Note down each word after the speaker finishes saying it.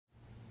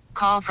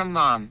call from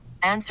mom.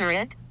 Answer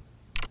it.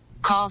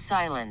 Call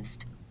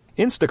silenced.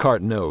 Instacart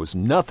knows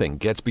nothing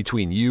gets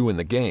between you and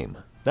the game.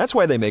 That's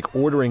why they make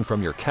ordering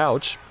from your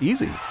couch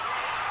easy.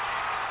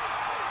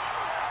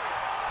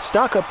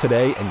 Stock up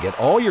today and get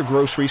all your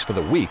groceries for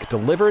the week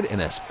delivered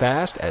in as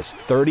fast as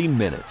 30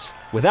 minutes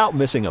without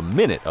missing a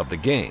minute of the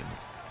game.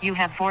 You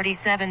have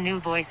 47 new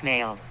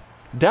voicemails.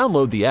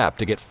 Download the app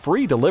to get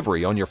free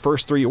delivery on your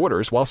first 3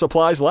 orders while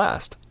supplies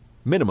last.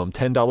 Minimum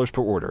 $10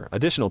 per order.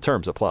 Additional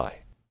terms apply.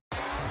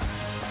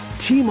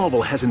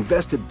 T-Mobile has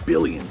invested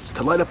billions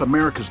to light up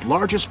America's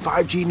largest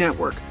 5G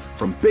network,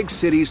 from big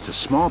cities to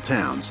small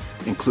towns,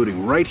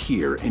 including right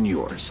here in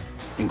yours.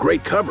 And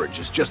great coverage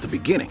is just the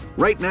beginning.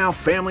 Right now,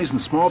 families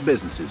and small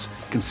businesses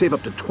can save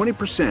up to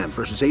 20%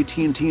 versus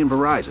AT&T and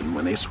Verizon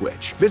when they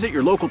switch. Visit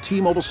your local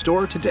T-Mobile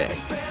store today.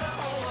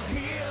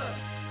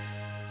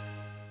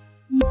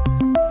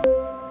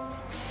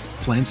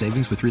 Plan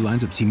savings with 3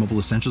 lines of T-Mobile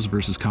Essentials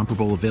versus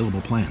comparable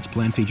available plans.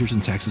 Plan features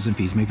and taxes and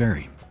fees may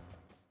vary.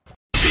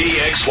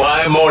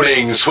 PXY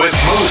Mornings with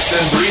Moose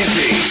and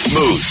Breezy.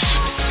 Moose,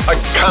 a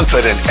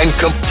confident and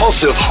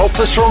compulsive,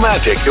 hopeless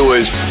romantic who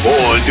is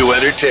born to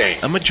entertain.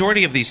 A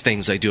majority of these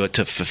things I do it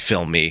to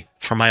fulfill me,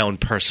 for my own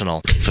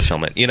personal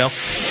fulfillment, you know?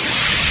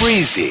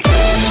 Breezy,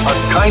 a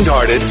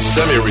kind-hearted,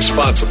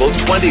 semi-responsible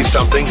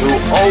 20-something who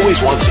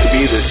always wants to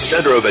be the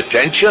center of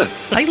attention.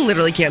 I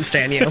literally can't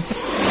stand you. The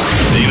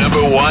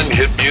 #1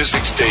 hit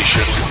music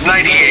station,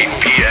 98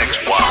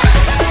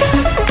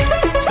 PXY.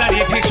 It's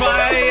 98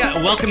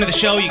 PXY. Welcome to the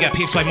show. You got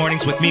PXY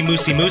Mornings with me,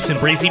 Moosey Moose, and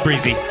Breezy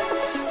Breezy.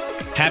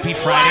 Happy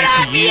Friday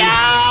to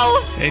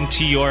you and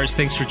to yours.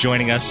 Thanks for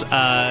joining us.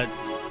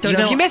 Don't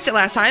know if you missed it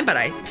last time, but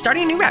I'm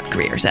starting a new rap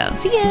career, so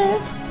see ya.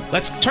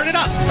 Let's turn it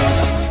up.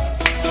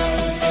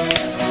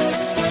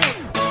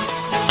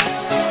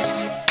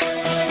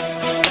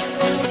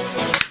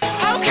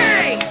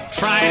 Okay.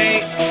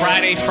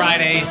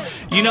 Friday.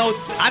 You know,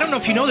 I don't know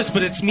if you know this,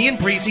 but it's me and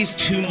Breezy's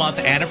 2-month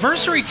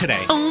anniversary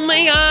today. Oh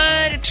my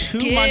God.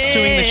 2 months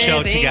doing the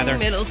show together.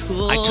 Middle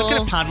school. I took it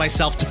upon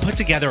myself to put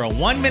together a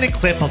 1-minute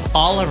clip of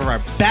all of our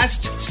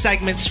best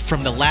segments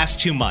from the last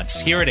 2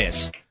 months. Here it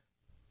is.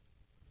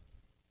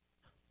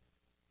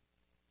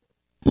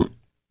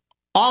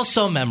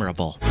 Also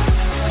memorable.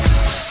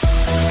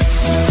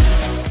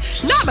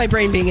 Not my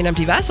brain being an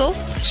empty vessel.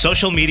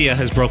 Social media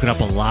has broken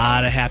up a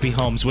lot of happy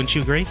homes. Wouldn't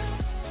you agree?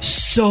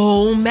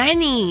 So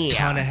many.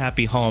 Ton of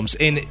happy homes.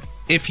 And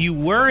if you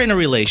were in a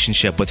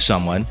relationship with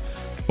someone,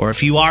 or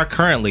if you are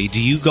currently,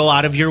 do you go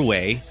out of your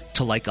way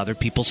to like other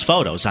people's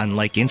photos on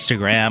like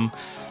Instagram,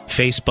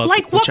 Facebook?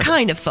 Like what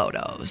kind of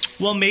photos?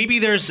 Well, maybe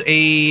they're in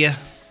a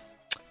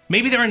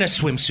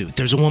swimsuit.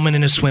 There's a woman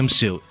in a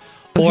swimsuit.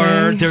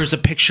 Or there's a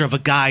picture of a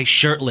guy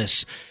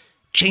shirtless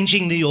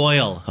changing the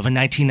oil of a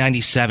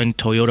 1997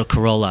 Toyota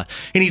Corolla.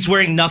 And he's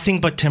wearing nothing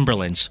but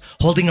Timberlands,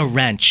 holding a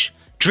wrench,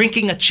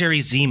 drinking a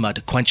cherry Zima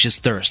to quench his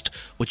thirst.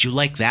 Would you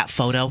like that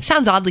photo?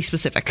 Sounds oddly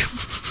specific.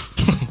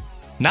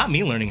 Not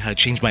me learning how to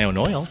change my own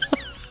oil.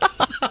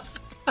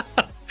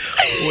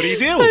 What do you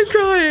do? I'm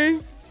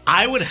crying.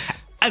 I would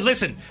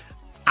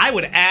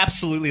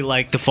absolutely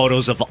like the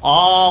photos of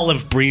all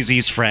of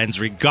Breezy's friends,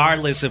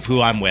 regardless of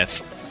who I'm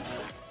with.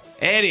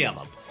 Any of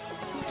them.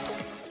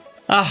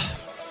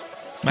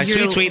 My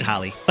sweet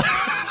Holly.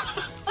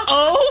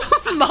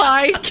 Oh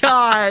my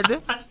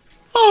God.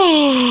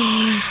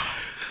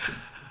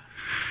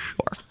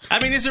 I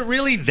mean, is it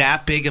really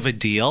that big of a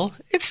deal?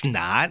 It's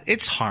not.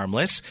 It's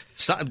harmless.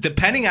 So,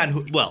 depending on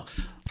who. Well,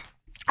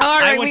 all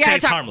right, I wouldn't say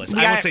it's harmless. I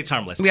wouldn't say it's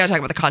harmless. We got to talk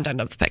about the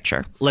content of the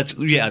picture.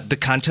 The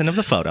content of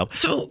the photo.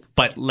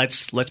 But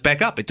let's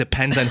back up. It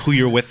depends on who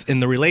you're with in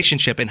the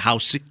relationship and how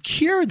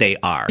secure they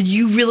are.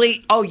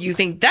 You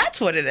think that's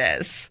what it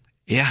is?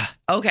 Yeah.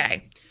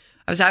 Okay.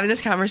 I was having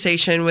this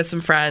conversation with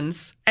some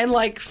friends, and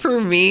like for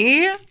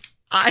me,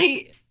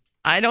 I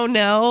don't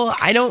know.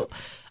 I don't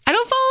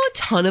follow a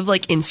ton of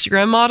like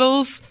Instagram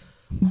models,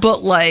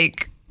 but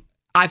like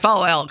I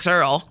follow Alex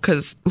Earl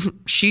because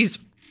she's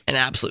an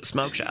absolute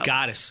smoke show.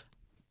 Goddess.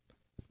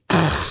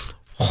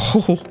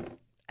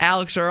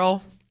 Alex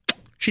Earl,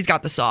 she's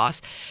got the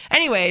sauce.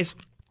 Anyways,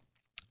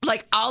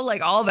 like I'll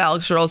like all of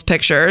Alex Earl's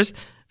pictures.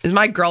 Is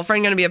my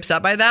girlfriend going to be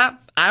upset by that?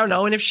 I don't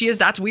know. And if she is,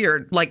 that's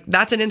weird. Like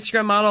that's an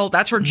Instagram model.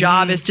 That's her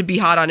job is to be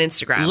hot on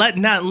Instagram.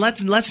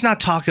 Let's not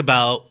talk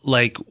about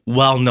like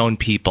well-known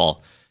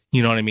people.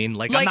 You know what I mean?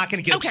 Like I'm not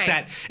going to get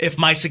upset if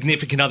my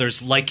significant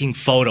other's liking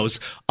photos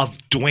of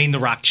Dwayne "The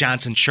Rock"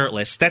 Johnson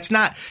shirtless. That's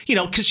not,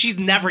 because she's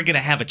never going to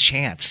have a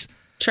chance.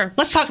 Sure.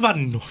 Let's talk about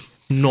a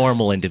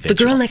normal individual.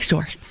 The girl next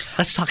door.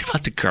 Let's talk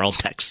about the girl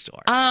next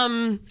door.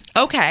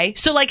 Okay.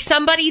 So like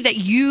somebody that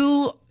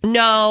you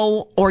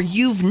know or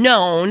you've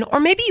known, or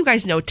maybe you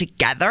guys know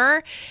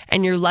together,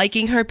 and you're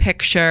liking her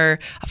picture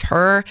of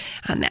her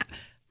on that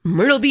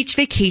Myrtle Beach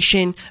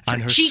vacation, on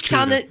her cheeks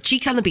scooter. on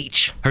the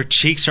beach. Her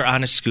cheeks are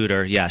on a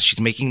scooter. Yeah,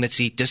 she's making the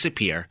seat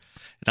disappear.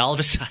 And all of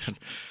a sudden,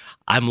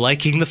 I'm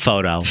liking the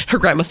photo. Her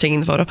grandma's taking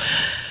the photo.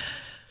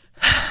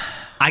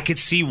 I could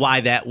see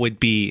why that would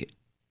be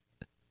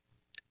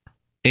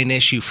an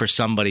issue for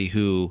somebody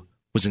who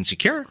was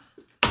insecure.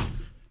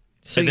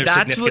 So And their that's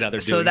significant other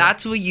what. doing So it.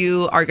 that's what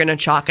you are going to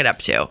chalk it up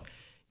to.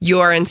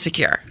 You're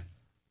insecure.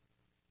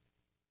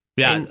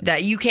 Yeah. And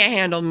that you can't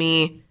handle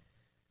me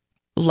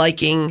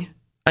liking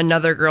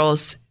another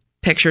girl's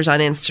pictures on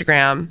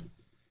Instagram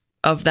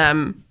of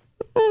them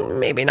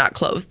maybe not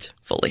clothed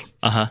fully.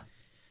 Uh-huh.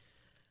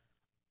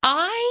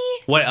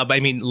 I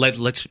mean,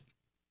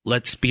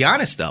 let's be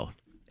honest though.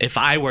 If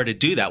I were to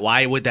do that,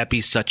 why would that be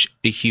such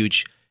a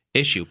huge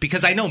issue?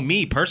 Because I know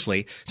me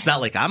personally, it's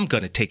not like I'm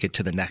going to take it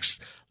to the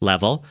next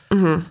level.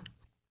 Mm-hmm.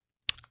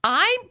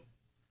 I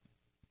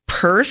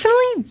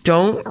personally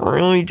don't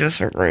really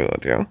disagree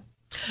with you.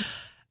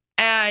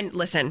 And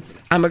listen,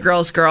 I'm a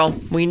girl's girl.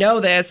 We know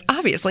this.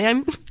 Obviously,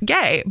 I'm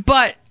gay,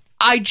 but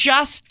I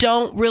just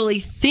don't really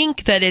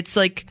think that it's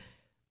like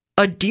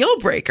a deal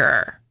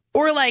breaker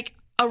or like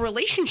a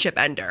relationship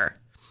ender.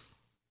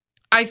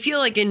 I feel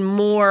like in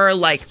more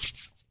like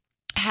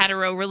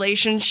hetero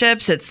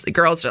relationships, it's the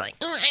girls are like,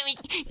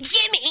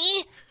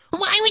 Jimmy,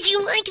 why would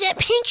you like that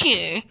picture?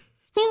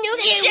 You know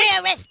that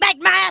you will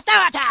respect my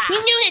authority. You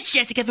know that's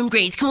Jessica from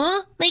grade school.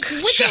 Like,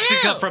 what the Jessica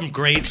hell? from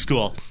grade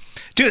school.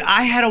 Dude,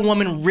 I had a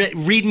woman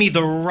read me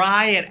the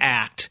riot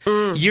act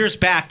years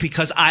back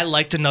because I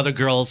liked another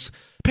girl's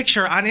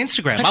picture on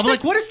Instagram. I'm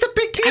like, what is the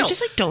big deal? I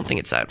just like don't think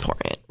it's that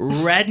important.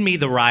 Read me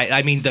the riot.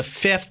 I mean, the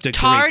fifth degree.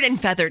 Tarred and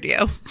feathered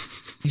you.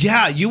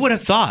 Yeah, you would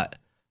have thought.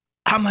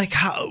 I'm like,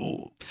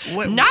 how?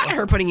 What? Not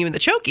her putting you in the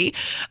chokey.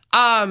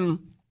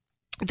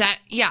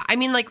 Yeah, I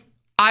mean, like,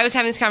 I was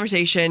having this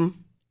conversation,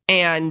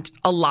 and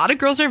a lot of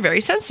girls are very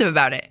sensitive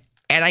about it.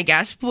 And I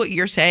guess what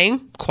you're saying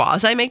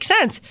quasi makes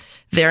sense.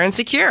 They're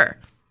insecure.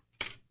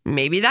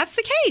 Maybe that's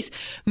the case.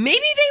 Maybe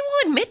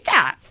they will admit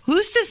that.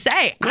 Who's to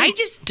say? I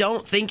just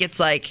don't think it's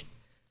like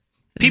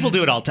People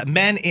do it all the time,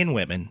 men and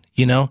women,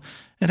 you know.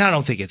 And I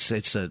don't think it's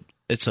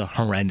a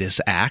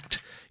horrendous act,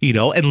 you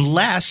know,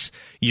 unless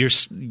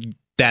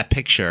that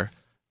picture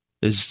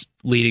is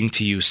leading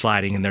to you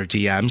sliding in their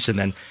DMs and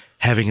then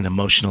having an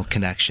emotional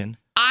connection.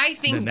 I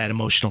think And then that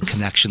emotional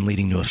connection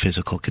leading to a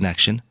physical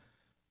connection,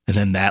 and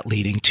then that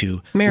leading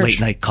to Marriage. late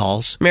night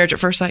calls, marriage at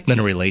first sight. then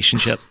a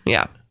relationship.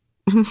 Yeah.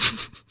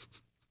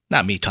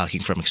 Not me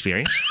talking from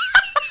experience.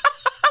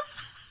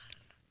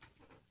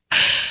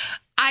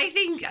 I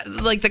think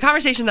like the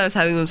conversation that I was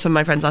having with some of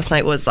my friends last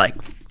night was like,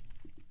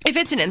 if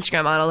it's an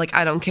Instagram model, like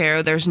I don't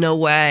care. There's no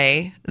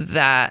way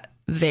that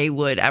they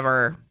would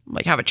ever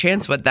like have a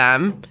chance with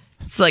them.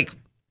 It's like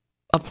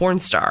a porn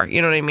star.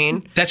 You know what I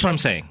mean? That's what I'm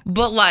saying.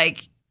 But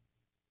like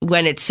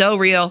when it's so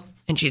real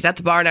and she's at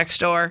the bar next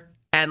door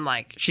and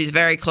like she's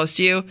very close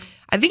to you,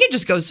 I think it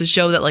just goes to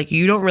show that like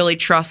you don't really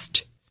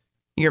trust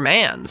your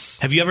mans.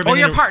 Have you ever been or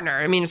your in a- partner?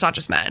 I mean, it's not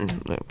just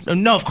men.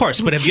 No, of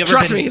course. But have you ever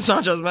Trust been, me, it's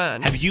not just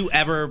men. Have you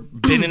ever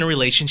been in a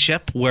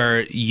relationship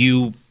where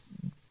you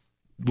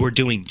were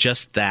doing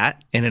just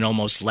that and it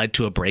almost led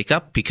to a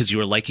breakup because you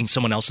were liking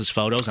someone else's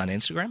photos on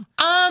Instagram?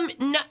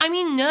 No, I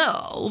mean,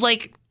 no,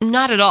 like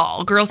not at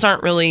all. Girls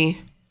aren't really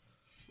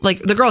like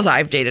the girls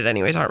I've dated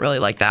anyways aren't really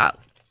like that.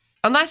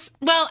 Unless,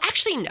 well,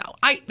 actually, no,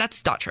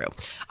 that's not true.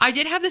 I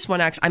did have this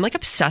one ex. I'm like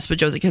obsessed with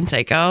Josie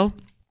Canseco.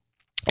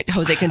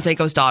 Jose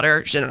Canseco's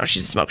daughter. I don't know.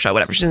 She's a smoke show,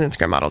 whatever. She's an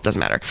Instagram model. Doesn't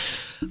matter.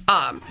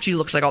 She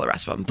looks like all the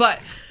rest of them. But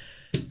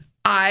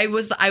I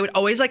would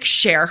always like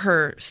share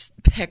her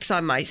pics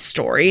on my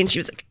story, and she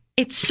was like,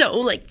 "It's so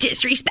like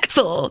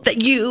disrespectful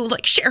that you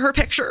like share her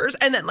pictures,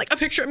 and then like a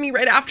picture of me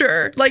right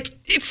after. Like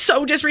it's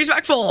so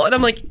disrespectful." And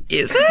I'm like,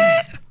 "Is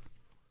it?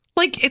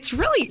 Like it's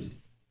really?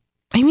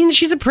 I mean,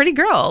 she's a pretty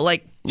girl.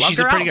 Like love She's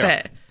her a pretty girl.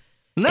 outfit."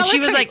 No, And she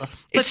let's was say- like,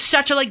 it's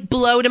such a like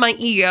blow to my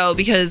ego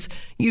because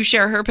you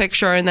share her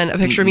picture and then a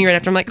picture of me right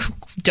after. I'm like,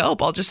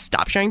 dope. I'll just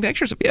stop sharing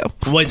pictures of you.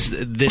 Was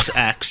this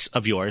ex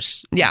of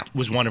yours? Yeah.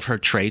 Was one of her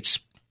traits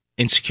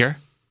insecure?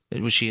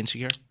 Was she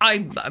insecure?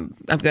 I'm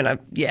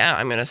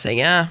gonna say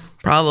yeah,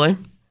 probably.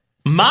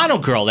 Mono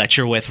girl that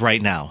you're with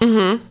right now.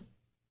 Mm-hmm.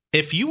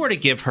 If you were to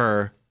give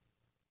her,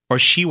 or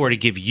she were to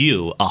give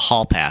you a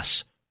hall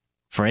pass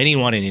for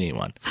anyone and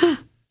anyone,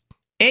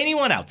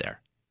 anyone out there,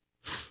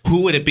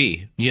 who would it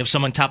be? You have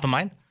someone top of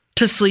mind?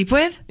 To sleep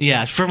with?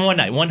 Yeah, for one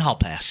night, one hall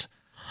pass.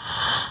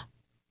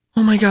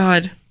 Oh my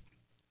god.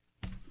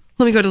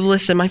 Let me go to the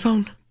list in my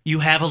phone. You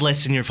have a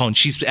list in your phone.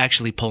 She's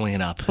actually pulling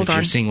it up. Hold if on.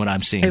 you're seeing what I'm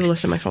I seeing. have a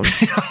list in my phone.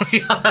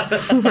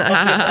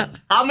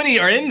 How many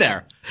are in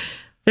there?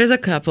 There's a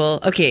couple.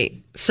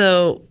 Okay,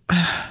 so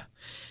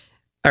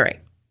all right.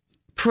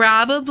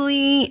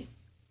 Probably.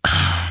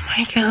 Oh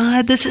my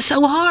god, this is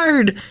so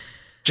hard.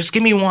 Just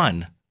give me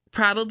one.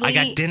 Probably. I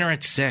got dinner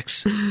at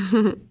 6.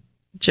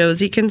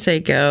 Josie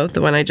Canseco,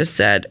 the one I just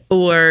said,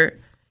 or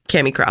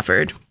Cammie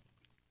Crawford,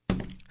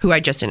 who I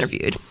just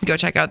interviewed. Go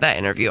check out that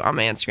interview on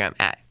my Instagram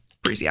at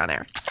Breezy On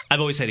Air. I've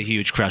always had a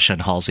huge crush on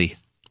Halsey.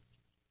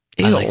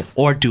 Ew.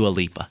 Or Dua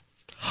Lipa.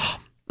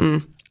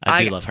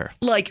 I do love her.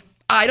 Like,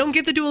 I don't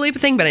get the Dua Lipa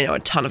thing, but I know a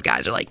ton of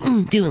guys are like,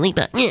 Dua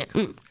Lipa. Yeah.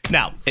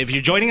 Now, if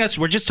you're joining us,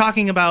 we're just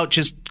talking about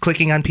just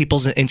clicking on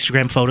people's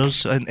Instagram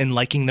photos and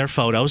liking their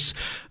photos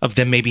of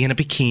them maybe in a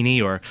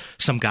bikini or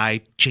some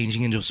guy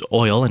changing into his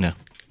oil in a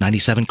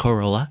 97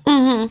 Corolla.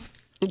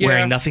 Mm-hmm.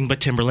 wearing nothing but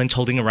Timberlands,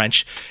 holding a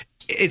wrench.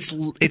 It's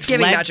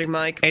giving Magic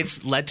Mike.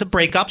 It's led to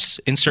breakups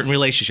in certain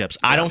relationships.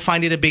 I don't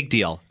find it a big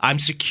deal. I'm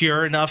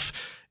secure enough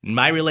in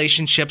my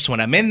relationships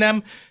when I'm in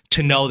them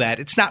to know that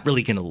it's not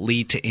really going to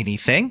lead to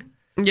anything.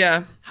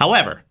 Yeah.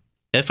 However,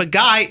 if a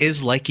guy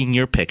is liking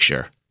your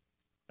picture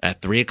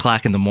at 3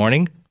 o'clock in the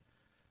morning,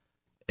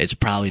 it's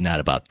probably not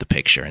about the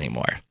picture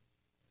anymore.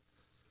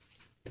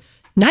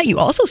 Not you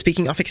also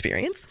speaking off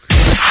experience.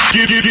 I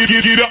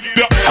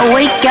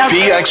wake up.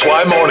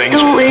 BXY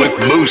Mornings with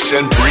Moose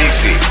and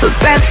Breezy. For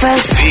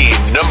breakfast. The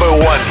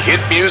 #1 hit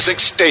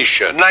music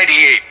station.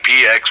 98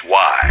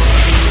 BXY.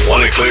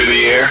 Want to clear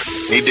the air?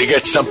 Need to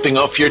get something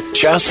off your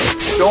chest?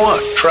 Go on,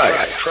 try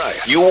it.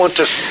 You want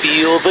to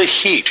feel the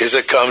heat as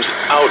it comes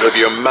out of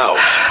your mouth.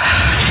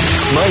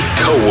 My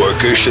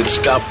coworker should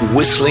stop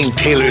whistling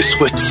Taylor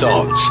Swift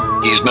songs.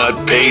 He's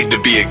not paid to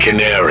be a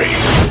canary.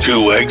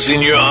 2 eggs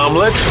in your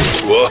omelet?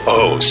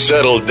 Whoa,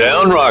 settle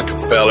down,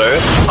 Rockefeller.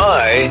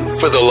 I,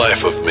 for the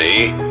life of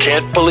me,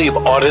 can't believe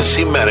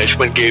Odyssey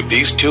Management gave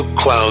these 2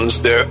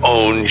 clowns their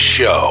own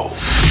show.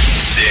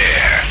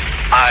 There,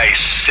 I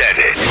said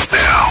it.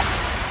 Now,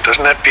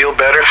 doesn't that feel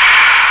better?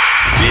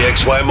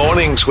 BXY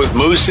Mornings with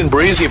Moose and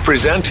Breezy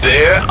present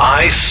There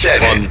I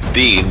Said It on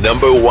the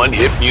 #1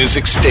 hit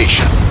music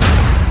station.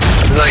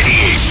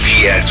 98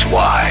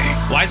 BXY.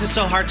 Why is it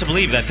so hard to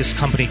believe that this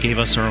company gave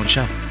us our own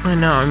show? I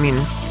know. I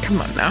mean,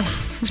 come on now.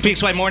 It's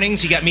BXY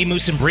Mornings. You got me,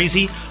 Moose and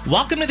Breezy.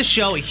 Welcome to the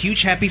show. A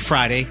huge happy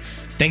Friday.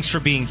 Thanks for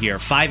being here.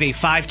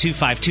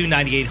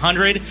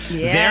 585-252-9800.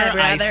 Yeah, There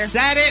brother. I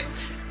Said It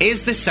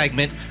is the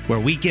segment where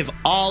we give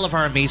all of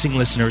our amazing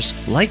listeners,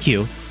 like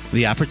you,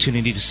 the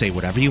opportunity to say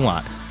whatever you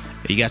want.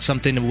 You got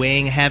something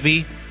weighing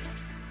heavy?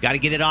 Got to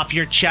get it off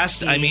your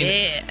chest? I mean,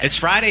 it's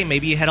Friday.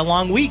 Maybe you had a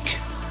long week.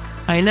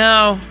 I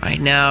know.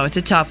 It's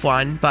a tough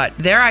one, but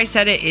There I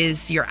Said It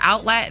is your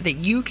outlet that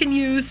you can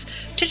use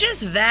to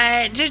just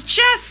vent, to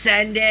just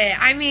send it.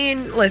 I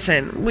mean,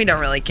 listen, we don't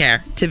really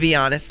care, to be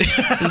honest.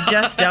 We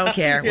just don't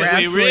care.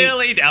 We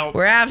really don't.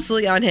 We're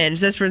absolutely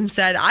unhinged. This person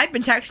said, I've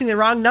been texting the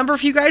wrong number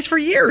for you guys for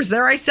years.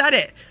 There I said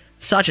it.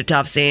 Such a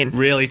tough scene.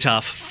 Really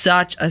tough.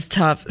 Such a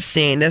tough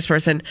scene. This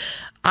person,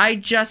 I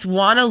just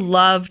want to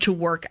love to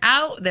work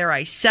out. There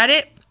I said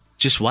it.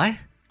 Just what?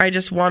 I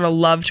just want to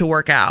love to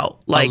work out.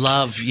 Like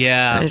love,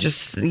 yeah. I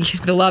just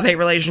the love-hate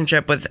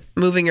relationship with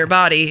moving your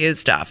body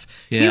is tough.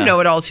 Yeah. You know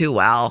it all too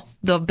well.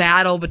 The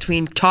battle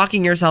between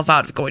talking yourself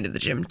out of going to the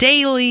gym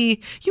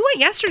daily. You went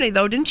yesterday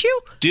though, didn't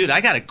you? Dude, I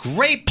got a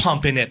great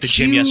pump in at the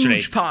gym yesterday.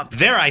 Huge pump.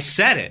 There I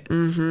said it.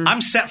 Mm-hmm. I'm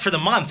set for the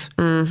month.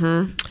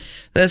 Mm-hmm.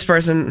 This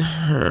person,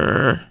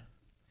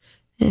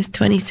 this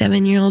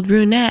 27-year-old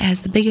brunette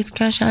has the biggest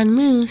crush on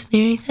Moose.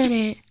 There I said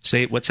it.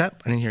 Say, what's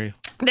up? I didn't hear you.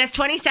 This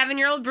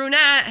 27-year-old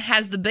brunette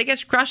has the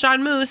biggest crush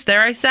on Moose.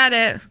 There I said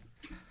it.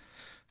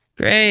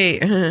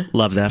 Great.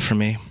 Love that for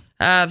me.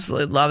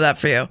 Absolutely love that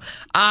for you.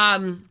 I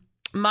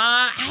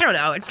don't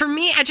know. For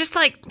me, I just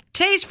like,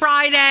 today's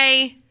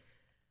Friday.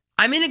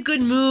 I'm in a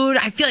good mood.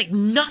 I feel like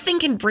nothing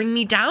can bring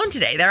me down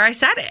today. There I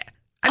said it.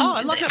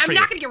 I love that for I'm you.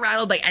 not going to get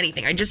rattled by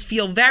anything. I just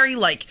feel very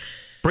like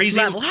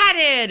Breezy,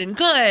 level-headed and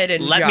good.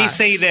 And let me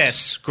say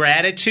this.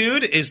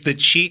 Gratitude is the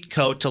cheat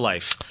code to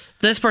life.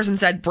 This person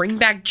said, bring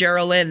back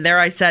Geraldine. There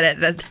I said it.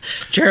 That's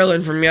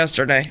Geraldine from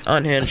yesterday.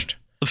 Unhinged.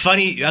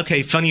 Funny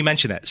you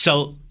mentioned that.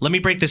 So let me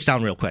break this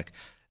down real quick.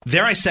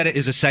 There I Said It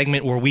is a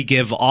segment where we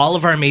give all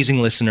of our amazing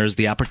listeners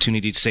the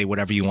opportunity to say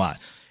whatever you want.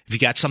 If you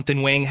got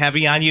something weighing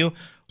heavy on you,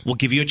 we'll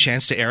give you a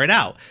chance to air it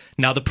out.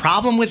 Now, the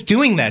problem with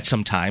doing that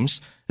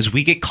sometimes is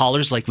we get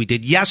callers like we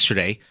did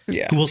yesterday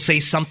who will say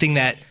something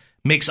that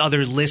makes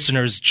other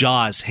listeners'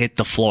 jaws hit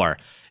the floor.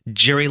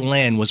 Jerry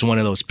Lynn was one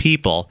of those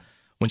people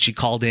when she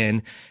called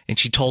in and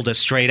she told us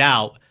straight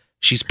out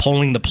she's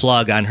pulling the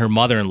plug on her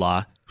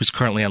mother-in-law, who's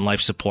currently on life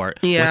support,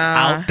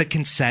 without the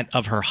consent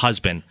of her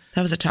husband.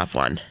 That was a tough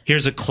one.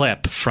 Here's a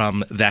clip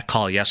from that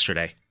call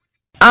yesterday.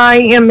 I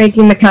am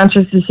making the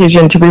conscious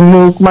decision to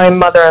remove my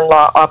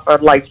mother-in-law off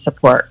of life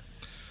support.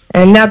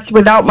 And that's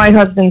without my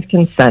husband's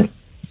consent.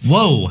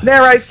 Whoa.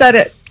 There, I said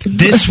it.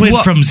 This went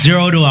from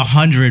 0 to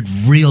 100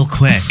 real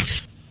quick.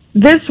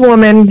 This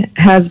woman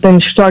has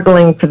been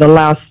struggling for the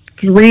last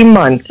 3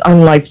 months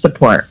on life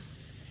support.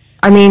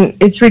 I mean,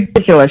 it's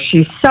ridiculous.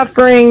 She's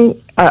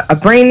suffering a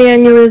brain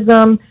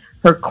aneurysm.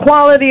 Her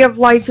quality of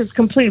life has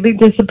completely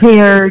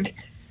disappeared.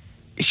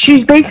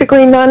 She's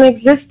basically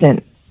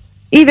non-existent.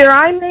 Either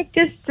I make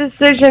this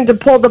decision to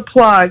pull the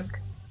plug,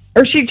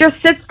 or she just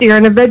sits there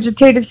in a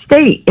vegetative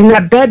state in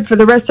that bed for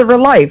the rest of her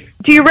life.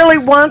 Do you really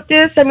want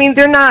this? I mean,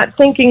 they're not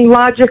thinking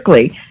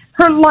logically.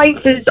 Her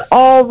life is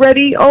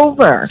already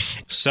over.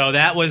 So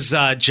that was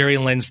Jerry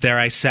Lynn's There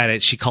I Said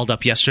It. She called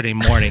up yesterday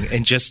morning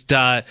and just,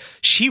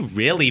 she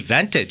really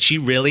vented. She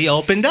really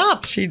opened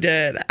up. She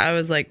did. I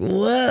was like,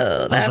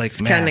 whoa, that's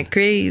kind of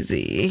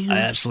crazy.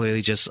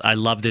 I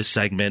love this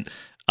segment.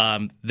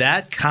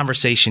 That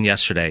conversation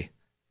yesterday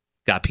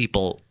got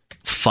people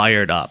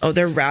fired up. Oh,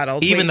 they're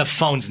rattled. Even the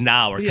phones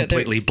now are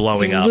completely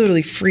blowing up.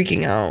 Literally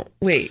freaking out.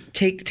 Wait,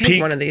 take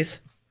one of these.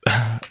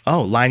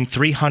 Oh, line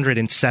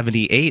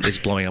 378 is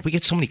blowing up. We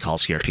get so many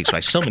calls here at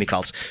PXY. So many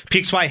calls.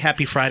 PXY,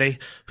 happy Friday.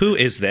 Who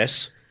is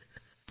this?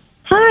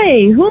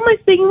 Hi, who am I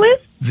speaking with?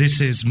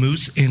 This is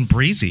Moose and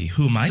Breezy.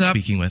 Who am I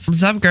speaking with?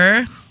 What's up,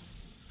 girl?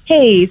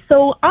 Hey,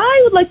 so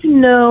I would like to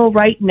know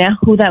right now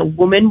who that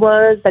woman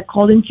was that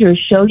called into your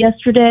show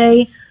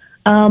yesterday.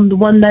 The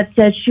one that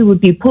said she would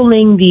be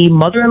pulling the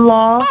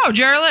mother-in-law. Oh,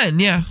 Geraldine,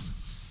 yeah.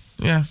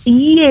 Yeah. So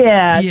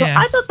Yeah.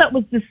 I thought that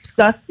was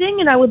disgusting,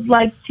 and I would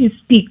like to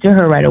speak to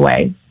her right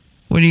away.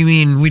 What do you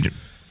mean?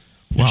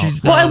 Well,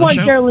 I want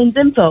Geraldine's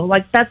info.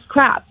 Like, that's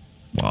crap.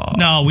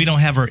 No, we don't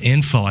have her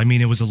info. I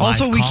mean, it was a live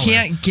Also, we caller.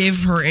 can't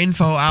give her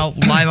info out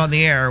live on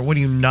the air. What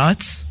are you,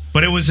 nuts?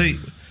 But it was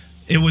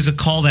a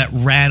call that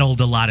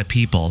rattled a lot of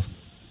people.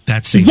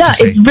 That's safe Yeah, to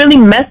say. it's really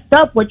messed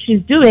up what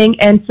she's doing,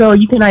 and so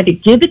you can either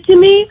give it to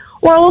me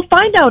or I will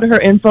find out her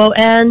info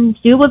and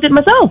deal with it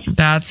myself.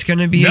 That's going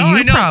to be No, a I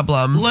you know.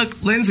 problem.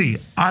 Look, Lindsay,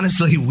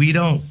 honestly,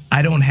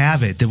 I don't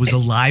have it. There was a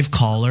live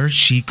caller.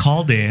 She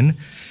called in.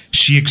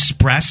 She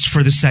expressed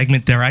for the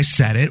segment There I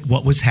Said It,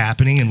 what was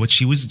happening and what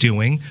she was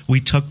doing. We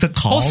took the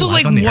call. Also, live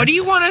like, on the air. what do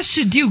you want us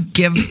to do?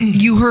 Give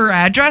you her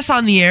address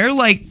on the air?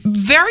 Like,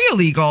 very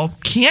illegal.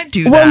 Can't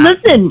do Well,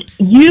 that. listen,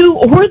 you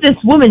or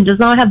this woman does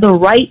not have the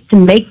right to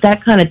make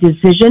that kind of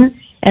decision,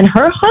 and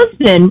her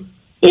husband,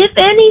 if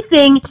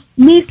anything,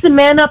 needs to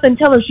man up and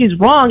tell her she's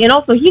wrong, and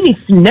also he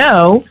needs to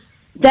know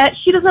that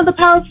she doesn't have the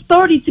power of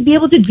authority to be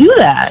able to do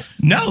that.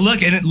 No,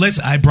 look, and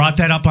listen, I brought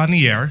that up on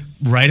the air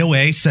right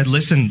away, said,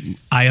 listen,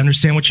 I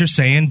understand what you're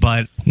saying,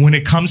 but when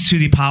it comes to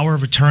the power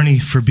of attorney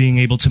for being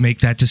able to make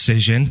that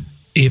decision,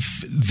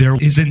 if there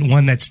isn't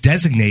one that's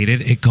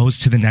designated, it goes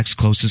to the next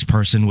closest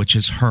person, which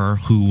is her,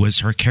 who was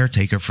her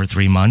caretaker for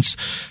 3 months.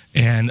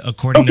 And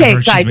according to her, Okay,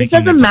 she's guys, it making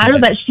doesn't that matter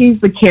decision. that she's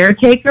the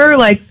caretaker.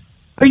 Like,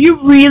 are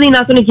you really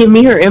not going to give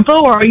me her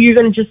info, or are you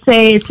going to just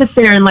sit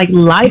there and, like,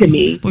 lie to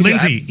me?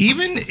 Lindsay,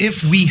 even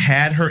if we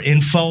had her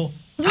info,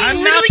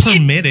 I'm not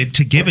permitted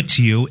to give it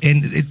to you.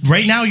 And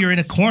right now you're in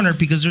a corner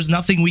because there's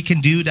nothing we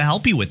can do to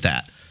help you with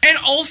that. And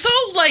also,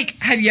 like,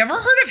 have you ever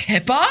heard of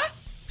HIPAA?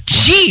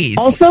 Jeez.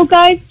 Also,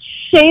 guys,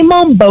 shame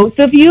on both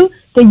of you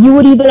that you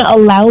would even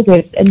allow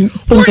this. And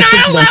We're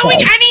not allowing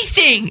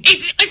anything.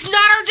 It's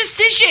not our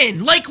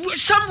decision. Like,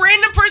 some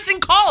random person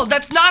called.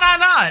 That's not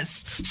on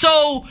us.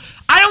 So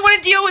I don't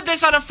want to deal with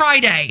this on a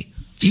Friday.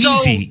 So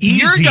Easy.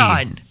 You're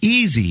done.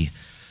 Easy.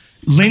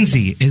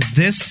 Lindsay, is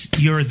this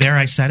your There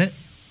I Said It?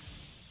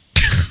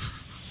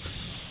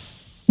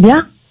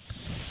 Yeah.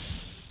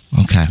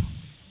 Okay.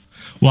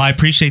 Well, I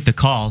appreciate the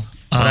call.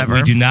 Whatever.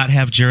 We do not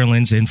have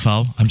Geraldine's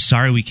info. I'm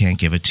sorry we can't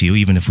give it to you,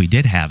 even if we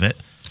did have it.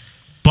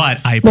 But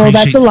I appreciate... Well,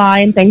 that's a lie,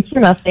 and thanks for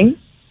nothing.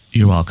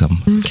 You're welcome.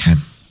 Okay.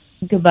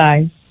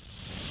 Goodbye.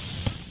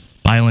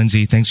 Bye,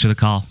 Lindsay. Thanks for the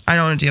call. I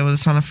don't want to deal with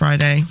this on a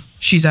Friday.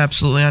 She's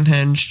absolutely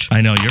unhinged.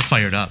 I know. You're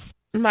fired up.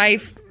 My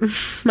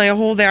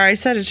whole There I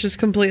Said it's just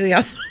completely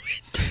out the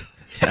window.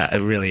 Yeah,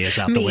 it really is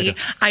out the window.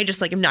 I just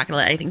am not going to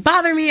let anything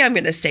bother me. I'm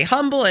going to stay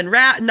humble and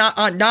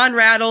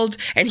non-rattled.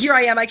 And here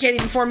I am. I can't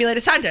even formulate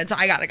a sentence.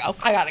 I gotta go.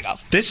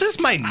 This is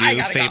my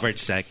new favorite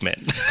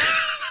segment.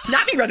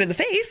 Not me running the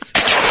face.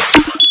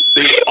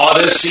 The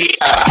Odyssey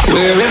app.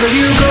 Wherever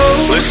you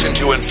go. Listen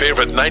to and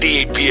favorite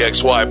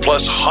 98PXY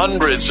plus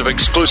hundreds of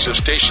exclusive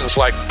stations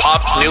like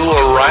Pop New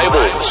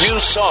Arrivals. New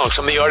songs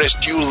from the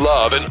artists you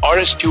love and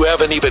artists you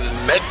haven't even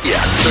met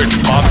yet.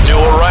 Search Pop New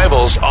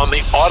Arrivals on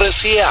the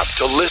Odyssey app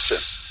to listen.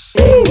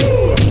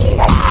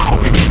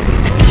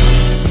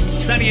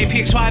 It's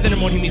 98PXY, the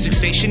number one music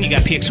station. You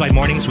got PXY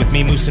Mornings with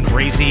me, Moose and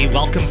Breezy.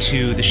 Welcome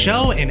to the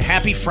show, and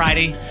happy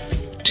Friday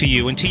to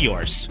you and to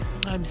yours.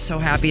 I'm so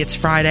happy it's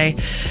Friday.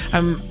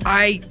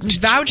 I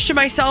vouched to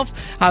myself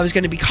I was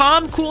going to be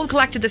calm, cool, and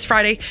collected this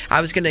Friday.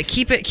 I was going to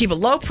keep it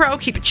low pro,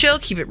 keep it chill,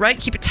 keep it right,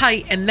 keep it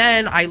tight. And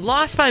then I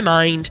lost my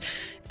mind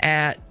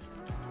at...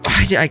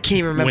 I can't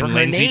even remember When her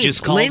Lindsay name.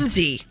 just called?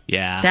 Lindsay.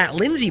 Yeah. That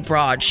Lindsay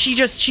broad. She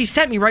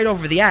sent me right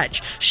over the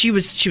edge. She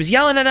was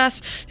yelling at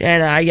us,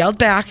 and I yelled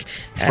back.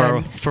 For now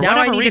I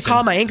whatever need reason. to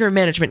call my anger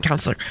management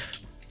counselor.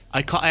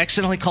 I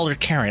accidentally called her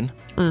Karen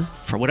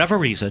for whatever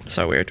reason.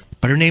 So weird.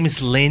 But her name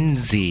is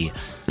Lindsay.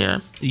 Yeah.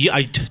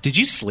 Did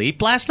you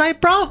sleep last night,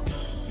 bro?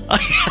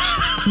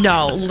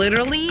 No,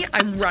 literally,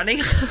 I'm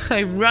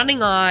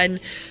running on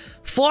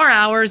 4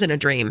 hours in a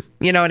dream.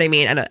 You know what I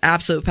mean? An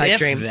absolute pipe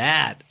dream.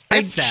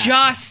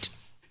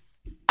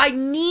 I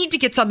need to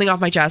get something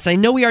off my chest. I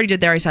know we already did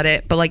There I Said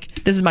It, but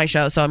like, this is my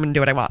show, so I'm going to do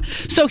what I want.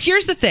 So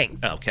here's the thing.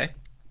 Okay.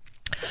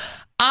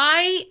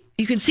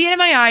 You can see it in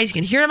my eyes. You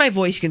can hear it in my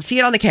voice. You can see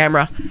it on the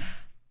camera.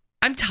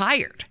 I'm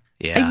tired.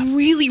 Yeah. I'm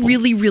really,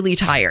 really, really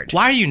tired.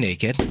 Why are you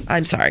naked?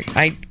 I'm sorry.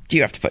 I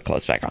do have to put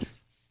clothes back on.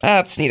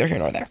 That's neither here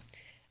nor there.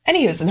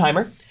 Anywho,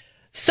 Heisenheimer.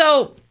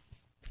 So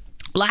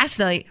last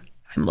night,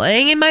 I'm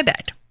laying in my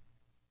bed.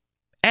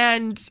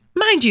 And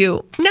mind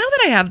you, now that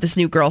I have this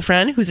new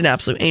girlfriend who's an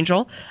absolute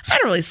angel, I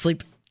don't really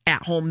sleep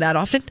at home that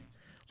often.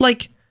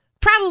 Like,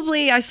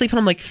 probably I sleep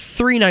home like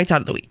 3 nights out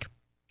of the week.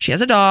 She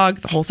has a dog,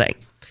 the whole thing.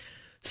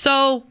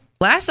 So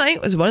last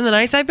night was one of the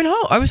nights I've been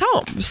home. I was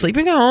home. I was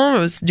sleeping at home. I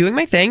was doing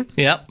my thing.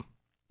 Yep.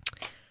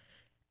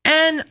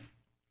 And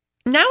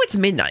now it's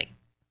midnight,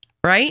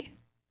 right?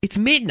 It's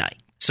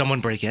midnight. Someone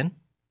break in?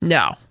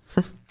 No.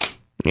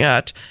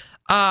 Yet.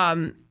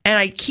 And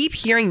I keep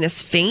hearing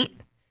this faint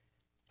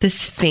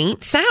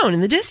sound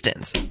in the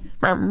distance.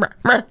 And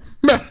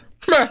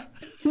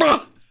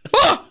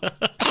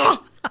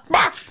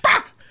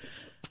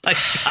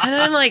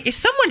I'm like, is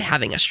someone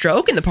having a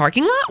stroke in the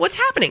parking lot? What's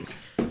happening?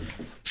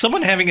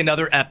 Someone having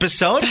another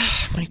episode?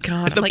 Oh my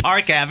God. In the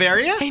Park Ave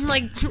area? I'm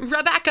like,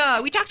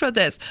 Rebecca, we talked about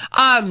this.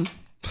 And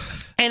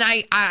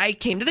I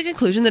came to the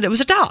conclusion that it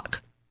was a dog.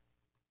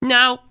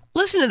 Now,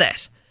 listen to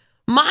this.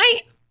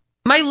 My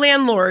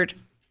landlord,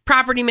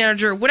 property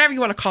manager, whatever you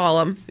want to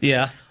call him,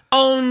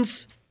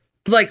 owns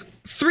like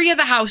 3 of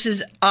the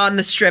houses on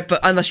the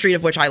street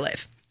of which I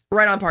live,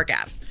 right on Park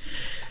Ave.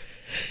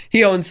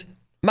 He owns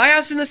my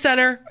house in the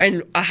center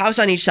and a house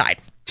on each side.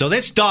 So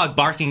this dog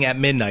barking at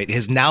midnight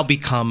has now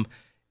become,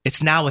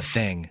 it's now a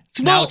thing.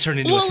 It's now turned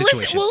into a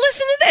situation.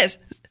 Listen to this.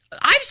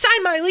 I've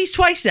signed my lease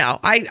twice now.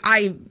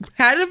 I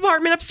had an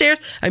apartment upstairs.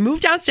 I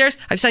moved downstairs.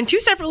 I've signed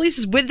 2 separate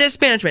leases with this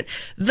management.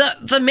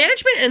 The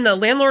management and the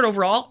landlord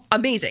overall,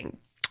 amazing.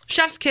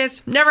 Chef's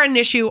kiss, never had an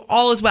issue,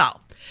 all is well.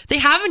 They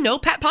have a no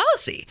pet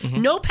policy.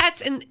 Mm-hmm. No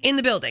pets in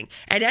the building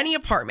at any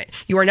apartment.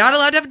 You are not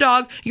allowed to have a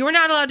dog. You are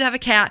not allowed to have a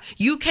cat.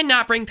 You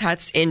cannot bring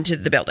pets into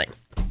the building.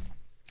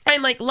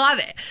 I'm like, love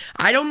it.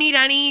 I don't need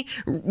any,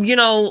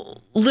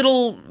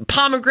 little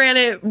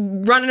pomegranate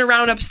running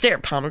around upstairs.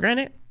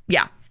 Pomegranate?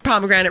 Yeah.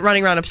 Pomegranate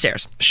running around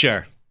upstairs.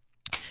 Sure.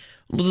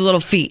 With little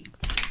feet.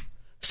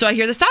 So I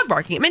hear this dog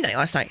barking at midnight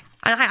last night.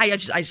 And I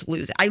just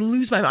lose it. I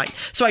lose my mind.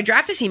 So I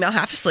draft this email,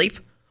 half asleep,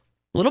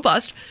 a little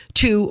buzzed,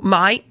 to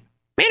my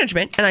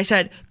management. And I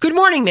said, good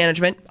morning,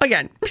 management.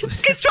 Again,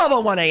 it's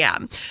 12:01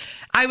 a.m.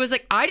 I was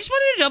like, I just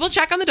wanted to double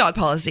check on the dog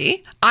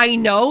policy. I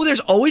know there's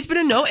always been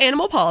a no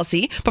animal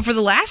policy, but for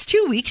the last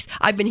 2 weeks,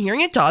 I've been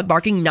hearing a dog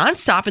barking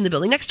nonstop in the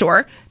building next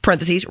door,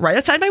 parentheses, right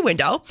outside my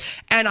window.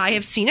 And I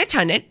have seen a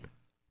tenant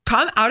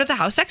come out of the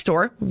house next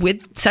door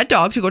with said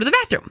dog to go to the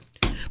bathroom.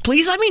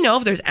 Please let me know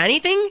if there's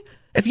anything,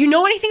 if you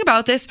know anything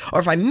about this, or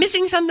if I'm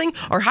missing something,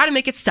 or how to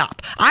make it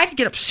stop. I have to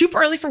get up super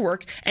early for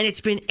work, and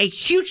it's been a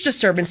huge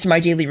disturbance to my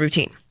daily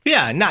routine.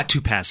 Yeah, not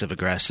too passive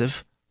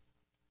aggressive.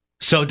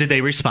 So did they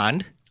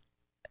respond?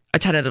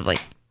 Tentatively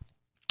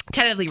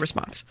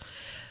response.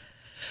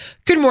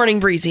 Good morning,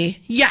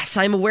 Breezy. Yes,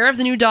 I'm aware of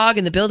the new dog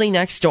in the building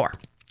next door.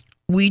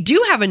 We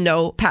do have a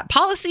no pet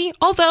policy,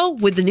 although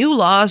with the new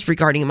laws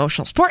regarding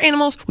emotional support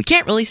animals, we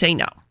can't really say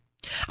no.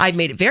 I've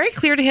made it very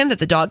clear to him that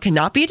the dog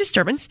cannot be a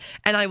disturbance,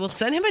 and I will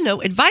send him a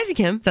note advising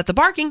him that the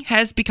barking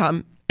has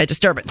become a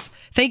disturbance.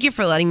 Thank you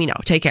for letting me know.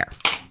 Take care.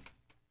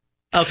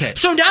 Okay.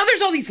 So now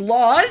there's all these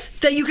laws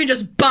that you can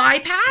just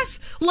bypass?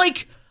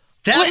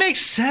 That makes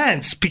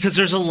sense because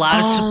there's a lot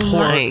of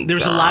support.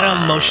 There's a lot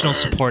of emotional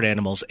support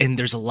animals, and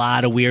there's a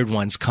lot of weird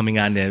ones coming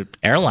on to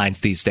airlines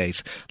these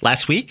days.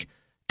 Last week,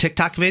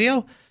 TikTok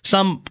video,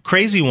 some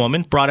crazy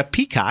woman brought a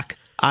peacock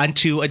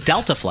onto a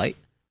Delta flight.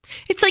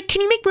 It's like,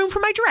 can you make room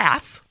for my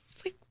giraffe?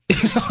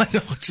 It's like,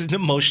 no, it's an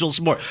emotional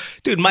support.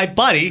 Dude, my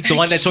buddy, the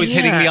one that's always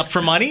hitting me up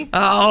for money.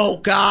 Oh,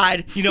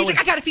 God. He's like,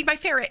 I got to feed my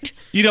ferret.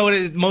 You know what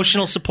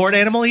emotional support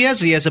animal he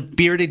has? He has a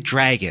bearded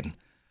dragon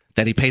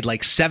that he paid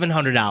like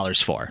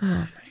 $700 for.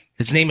 Oh,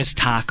 his name is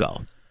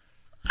Taco.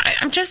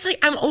 I'm just like,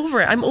 I'm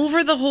over it. I'm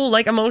over the whole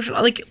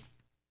emotional,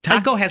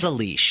 Taco has a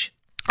leash.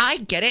 I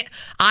get it.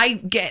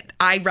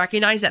 I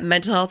recognize that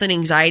mental health and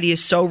anxiety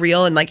is so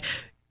real, and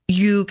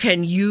you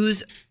can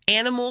use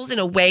animals in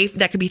a way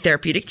that could be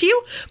therapeutic to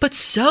you, but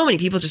so many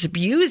people just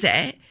abuse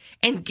it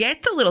and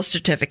get the little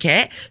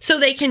certificate so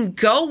they can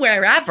go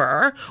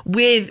wherever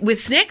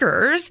with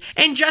Snickers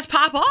and just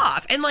pop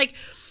off. And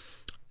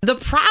the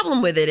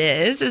problem with it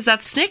is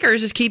that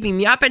Snickers is keeping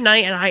me up at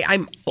night,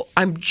 and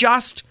I'm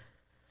just,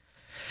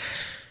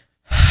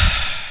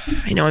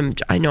 I know I'm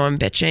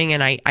bitching,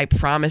 and I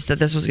promised that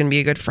this was going to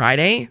be a good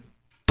Friday,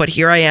 but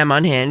here I am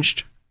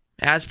unhinged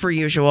as per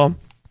usual,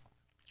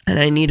 and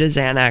I need a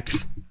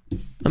Xanax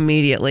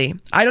immediately.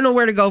 I don't know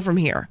where to go from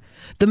here.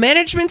 The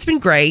management's been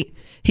great.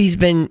 He's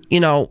been,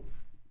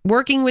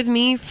 working with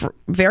me,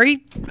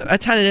 very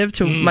attentive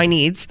to my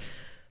needs,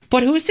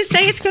 but who's to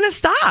say it's going to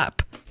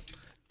stop?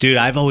 Dude,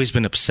 I've always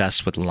been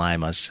obsessed with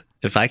limas.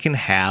 If I can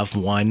have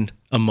one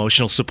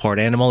emotional support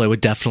animal, it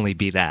would definitely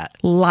be that.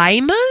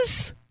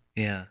 Limas?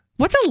 Yeah.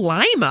 What's a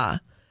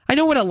lima? I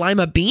know what a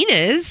lima bean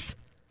is.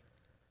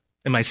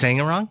 Am I saying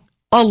it wrong?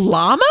 A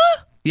llama?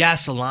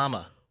 Yes, a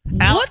llama.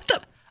 What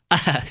the?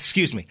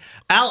 Excuse me.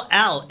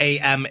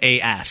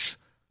 LLAMAS.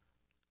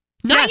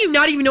 You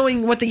not even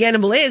knowing what the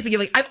animal is, but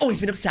you're like, I've always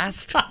been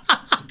obsessed.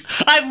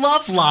 I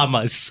love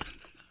llamas.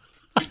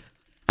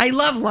 I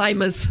love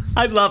limas.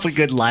 I love a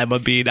good lima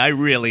bean. I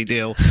really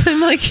do. I'm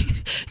like,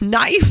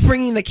 not you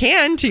bringing the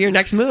can to your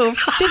next move.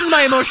 This is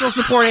my emotional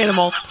support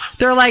animal.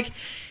 They're like,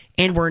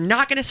 and we're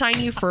not going to sign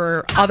you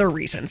for other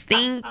reasons.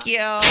 Thank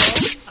you.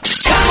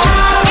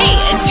 Hey,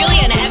 it's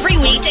Julian. Every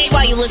weekday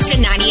while you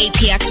listen to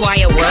 98PXY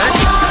at work,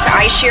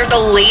 I share the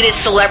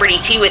latest celebrity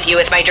tea with you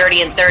with my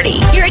Dirty and 30.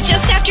 Here at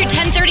just after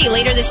 10:30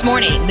 later this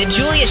morning, The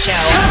Julia Show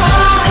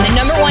on the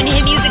number one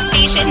hit music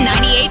station,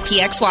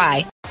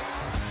 98PXY.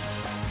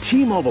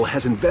 T-Mobile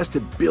has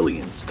invested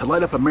billions to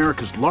light up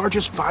America's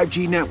largest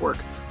 5G network,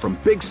 from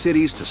big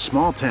cities to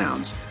small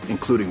towns,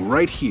 including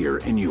right here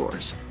in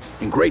yours.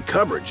 And great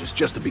coverage is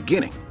just the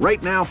beginning.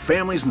 Right now,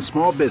 families and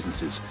small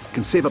businesses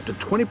can save up to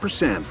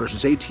 20%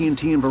 versus AT&T and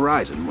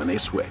Verizon when they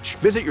switch.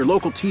 Visit your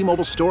local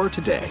T-Mobile store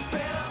today.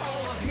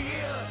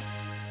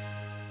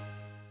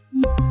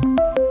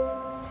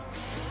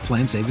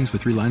 Plan savings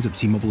with 3 lines of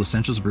T-Mobile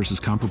Essentials versus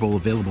comparable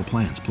available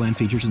plans. Plan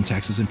features and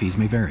taxes and fees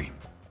may vary.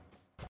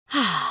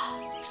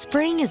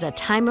 Spring is a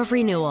time of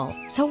renewal,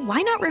 so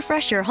why not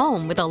refresh your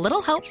home with a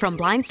little help from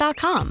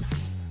Blinds.com?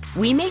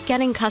 We make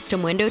getting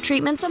custom window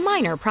treatments a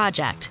minor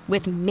project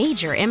with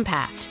major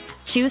impact.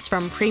 Choose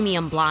from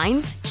premium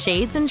blinds,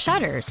 shades, and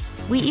shutters.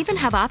 We even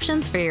have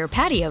options for your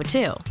patio,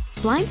 too.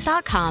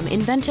 Blinds.com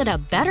invented a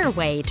better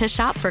way to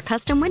shop for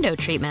custom window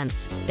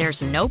treatments.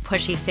 There's no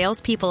pushy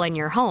salespeople in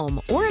your home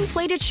or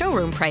inflated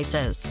showroom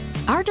prices.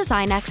 Our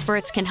design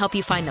experts can help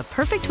you find the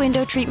perfect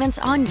window treatments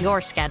on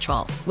your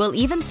schedule. We'll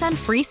even send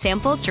free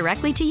samples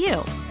directly to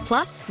you.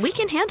 Plus, we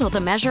can handle the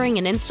measuring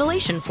and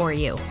installation for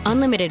you.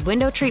 Unlimited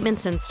window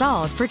treatments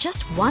installed for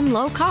just one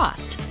low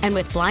cost. And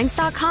with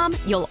Blinds.com,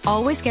 you'll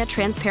always get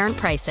transparent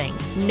pricing.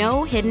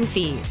 No hidden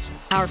fees.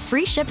 Our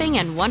free shipping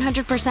and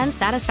 100%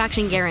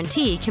 satisfaction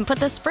guarantee can put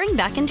the spring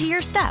back into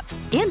your step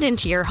and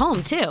into your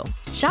home, too.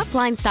 Shop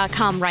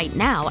Blinds.com right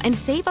now and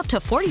save up to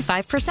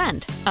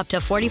 45%. Up to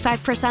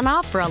 45%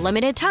 off for a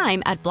limited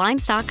time at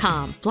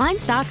Blinds.com.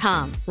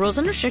 Blinds.com. Rules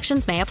and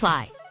restrictions may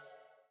apply.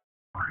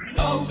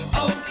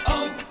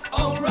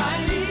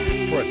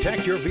 O'Reilly.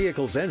 Protect your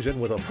vehicle's engine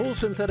with a full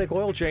synthetic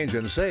oil change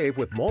and save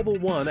with Mobil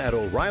 1 at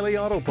O'Reilly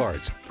Auto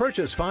Parts.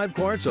 Purchase 5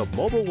 quarts of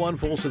Mobil 1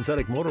 full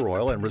synthetic motor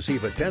oil and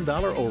receive a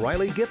 $10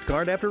 O'Reilly gift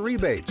card after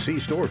rebate. See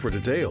store for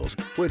details.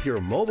 With your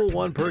Mobil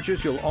 1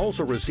 purchase, you'll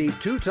also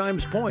receive 2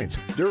 times points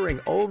during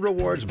O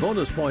Rewards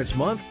Bonus Points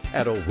Month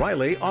at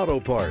O'Reilly Auto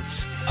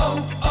Parts.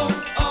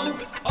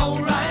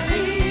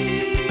 O'Reilly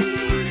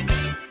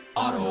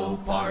Auto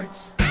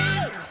Parts.